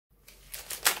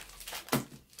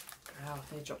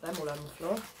they dropped them all on the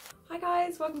floor. Hi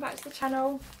guys, welcome back to the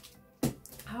channel.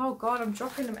 Oh god, I'm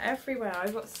dropping them everywhere.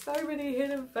 I've got so many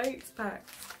hidden fakes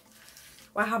packs.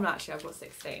 Well, I haven't actually, I've got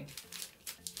 16.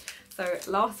 So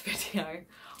last video,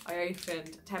 I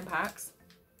opened 10 packs.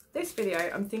 This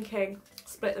video, I'm thinking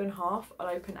split them in half. I'll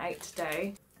open 8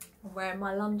 today. I'm wearing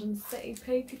my London City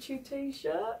Pikachu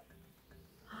t-shirt.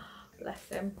 Bless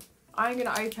him. I'm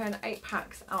going to open 8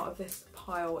 packs out of this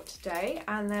pile today,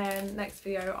 and then next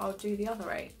video I'll do the other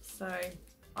 8. So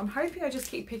I'm hoping I just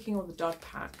keep picking all the dud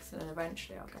packs and then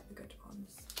eventually I'll get the good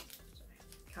ones. So,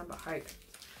 can but hope.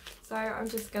 So I'm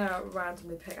just going to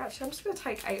randomly pick. Actually, I'm just going to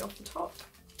take 8 off the top.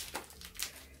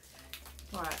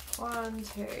 Right, 1,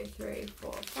 2, 3,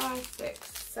 4, 5,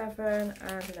 6, 7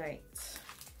 and an 8.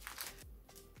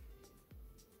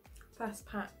 First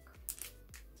pack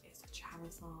is a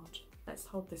Charizard. Let's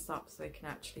hold this up so we can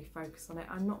actually focus on it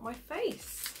and not my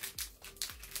face.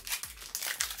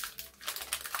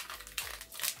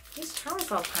 These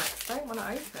Charizard packs don't want to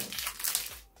open.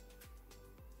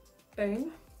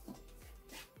 Boom.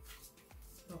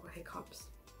 Oh, hiccups.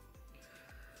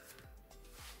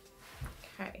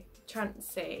 Okay,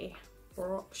 Chansey,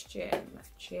 Brock's Gym,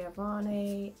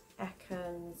 Giovanni,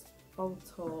 Ekans,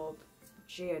 Voltorb,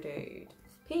 Geodude,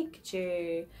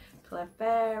 Pikachu,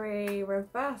 Clefairy,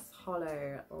 Reverse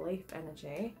Hollow, Leaf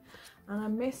Energy, and I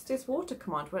missed his Water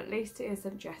Command, but at least it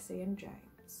isn't Jessie and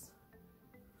James.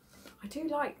 I do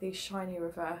like these shiny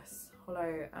Reverse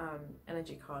Hollow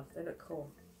energy cards, they look cool.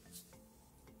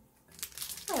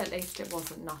 Well, at least it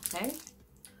wasn't nothing.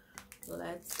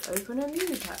 Let's open a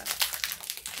new pack.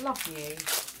 Love you.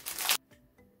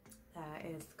 There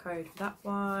is the code for that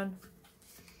one.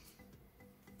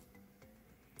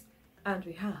 And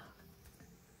we have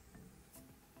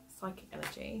Psychic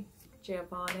Energy,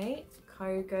 Giovanni,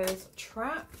 Koga's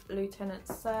Trap, Lieutenant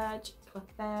Surge,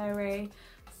 Clefairy,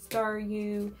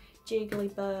 Staryu,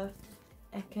 Jigglypuff,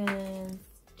 Ekans,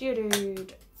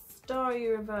 Geodude,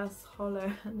 Staryu Reverse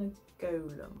Hollow, and a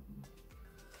Golem.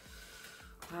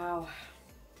 Wow.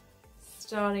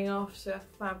 Starting off to a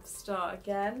fab start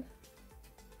again.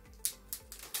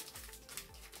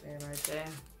 Dear oh dear.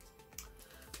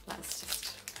 Let's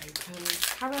just open.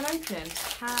 Carry on opening.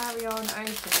 Carry on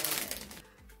opening.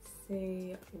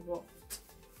 See what,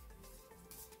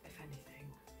 if anything,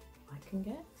 I can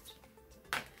get.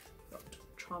 Got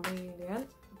Charmeleon,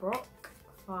 Brock,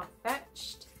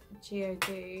 Farfetch'd,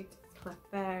 Geodude,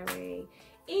 Clefairy,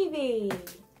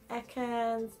 Eevee,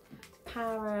 Ekans,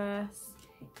 Paris,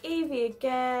 Eevee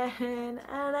again,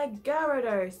 and a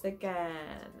Gyarados again.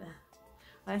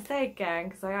 I say again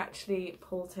because I actually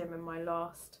pulled him in my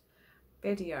last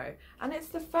video, and it's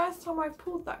the first time I've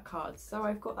pulled that card, so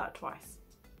I've got that twice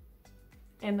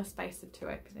in the space of 2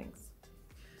 openings.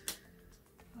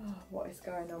 Oh, what is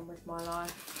going on with my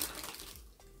life?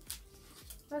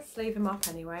 Let's leave him up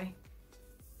anyway.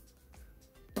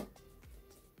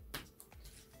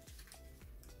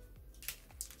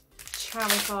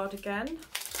 Charizard again.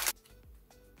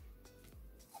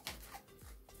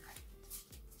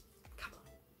 Come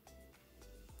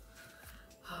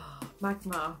on.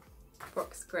 Magmar,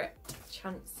 Brock's Grip,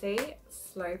 Chansey,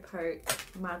 Slowpoke,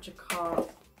 Magikarp,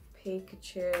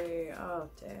 Pikachu. Oh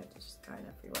dear, they're just going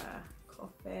everywhere.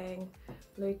 Coughing,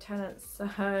 Lieutenant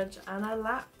Surge, and a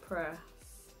Lapras.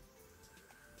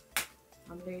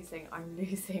 I'm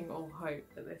losing all hope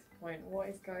at this point. What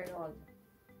is going on?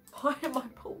 Why are my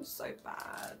pulls so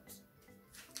bad?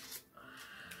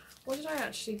 What did I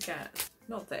actually get?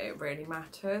 Not that it really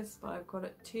matters, but I've got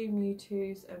 2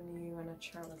 Mewtwo's, a Mew and a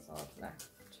Charizard left.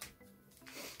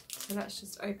 So let's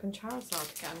just open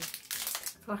Charizard again.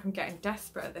 I feel like I'm getting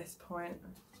desperate at this point.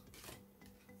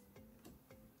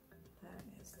 There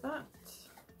is that.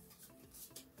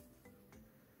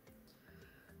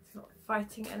 Got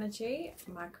Fighting Energy,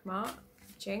 Magmar,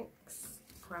 Jinx,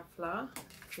 Graveler,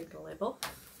 Jigglypuff,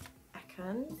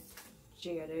 Ekans,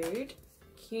 Geodude,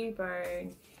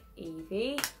 Cubone,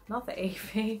 Eevee, another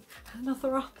Eevee,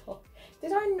 another Apple.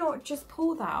 Did I not just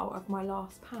pull that out of my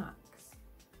last packs?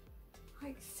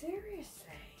 Like, seriously?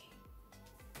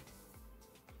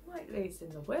 I'm like losing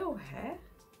the will here.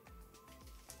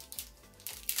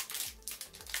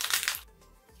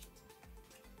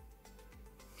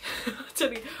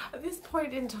 At this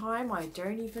point in time, I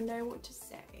don't even know what to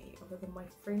say other than my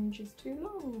fringe is too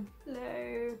long. Hello,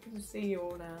 I can see you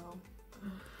all now.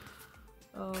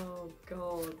 Oh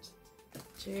god.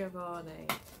 Giovanni,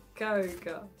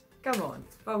 Koga, come on,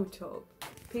 Voltorb,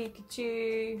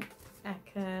 Pikachu,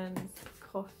 Ekans,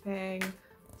 Coughing,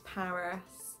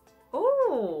 Paris.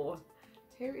 Oh,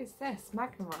 who is this?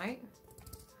 Magnemite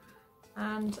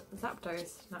and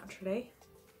Zapdos, naturally.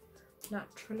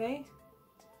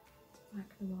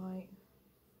 Magnemite.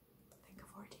 I think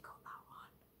I've already got that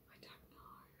one. I don't know.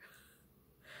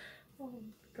 Oh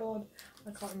god, I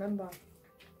can't remember.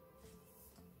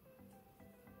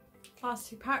 Last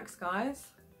 2 packs, guys.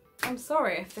 I'm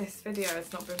sorry if this video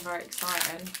has not been very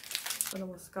exciting. I don't know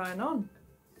what's going on.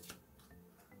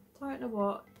 Don't know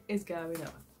what is going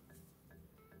on.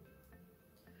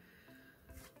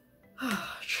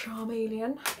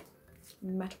 Charmeleon,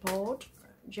 Metapod,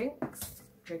 Jinx,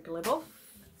 Jigglypuff,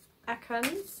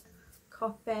 Ekans,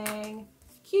 Coughing,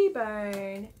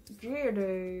 Cubone,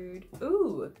 Geodude,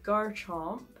 ooh,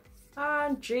 Garchomp,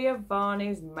 and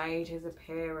Giovanni's made his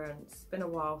appearance. It's been a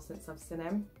while since I've seen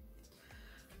him.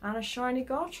 And a shiny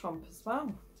Garchomp as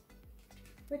well,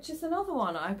 which is another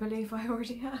one I believe I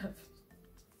already have.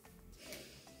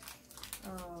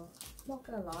 Oh, not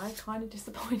gonna lie, kind of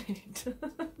disappointed.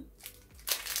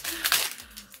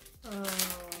 Oh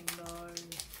no.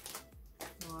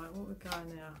 Right, what we got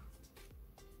now?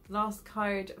 Last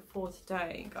code for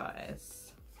today,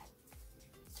 guys.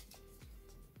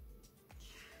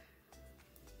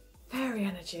 Fairy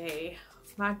Energy,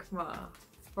 Magma,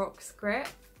 Rockskrit,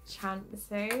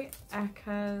 Chansey,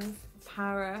 Ekans,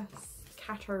 Paris,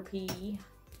 Caterpie,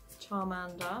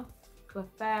 Charmander,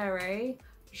 Clefairy,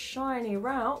 shiny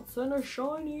Routes, and a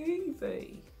shiny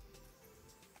Eevee.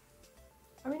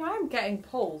 I mean, I am getting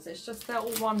pulls, it's just they're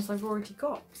all ones I've already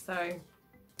got, so.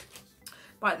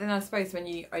 But then I suppose when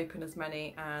you open as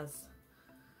many as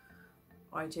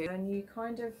I do, then you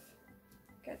kind of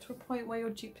get to a point where you're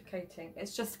duplicating.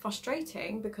 It's just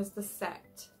frustrating because the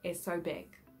set is so big,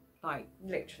 like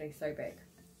literally so big.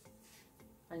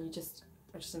 And I just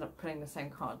end up putting the same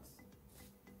cards,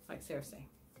 like seriously.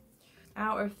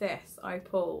 Out of this, I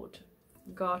pulled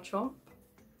Garchomp.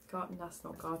 That's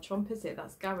not Garchomp, is it?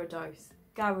 That's Gyarados.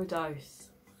 Gyarados.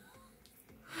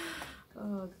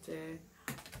 Oh dear.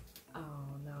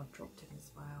 Oh no, I've dropped him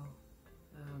as well.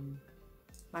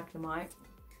 Magnemite.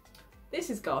 This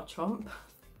is Garchomp.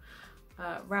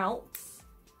 Routes.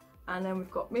 And then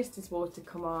we've got Misty's Water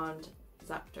Command,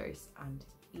 Zapdos, and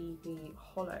Eevee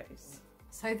Hollows.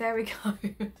 So there we go.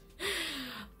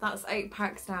 That's 8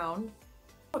 packs down.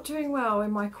 Not doing well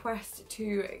in my quest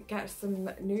to get some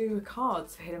new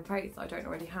cards for Hidden Fates that I don't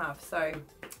already have. So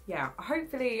yeah,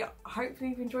 hopefully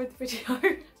you've enjoyed the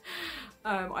video.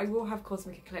 I will have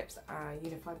Cosmic Eclipse,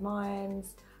 Unified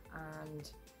Minds, and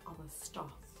other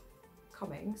stuff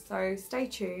coming. So stay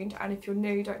tuned, and if you're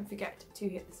new, don't forget to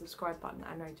hit the subscribe button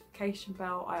and notification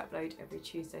bell. I upload every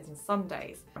Tuesdays and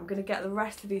Sundays. I'm going to get the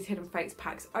rest of these Hidden Fates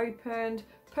packs opened,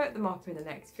 put them up in the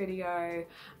next video,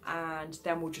 and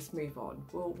then we'll just move on.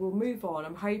 We'll move on.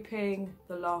 I'm hoping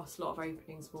the last lot of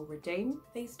openings will redeem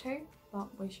these 2, but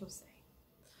we shall see.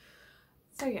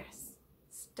 So yes,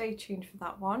 stay tuned for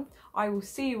that one. I will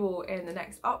see you all in the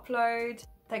next upload.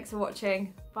 Thanks for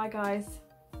watching. Bye guys.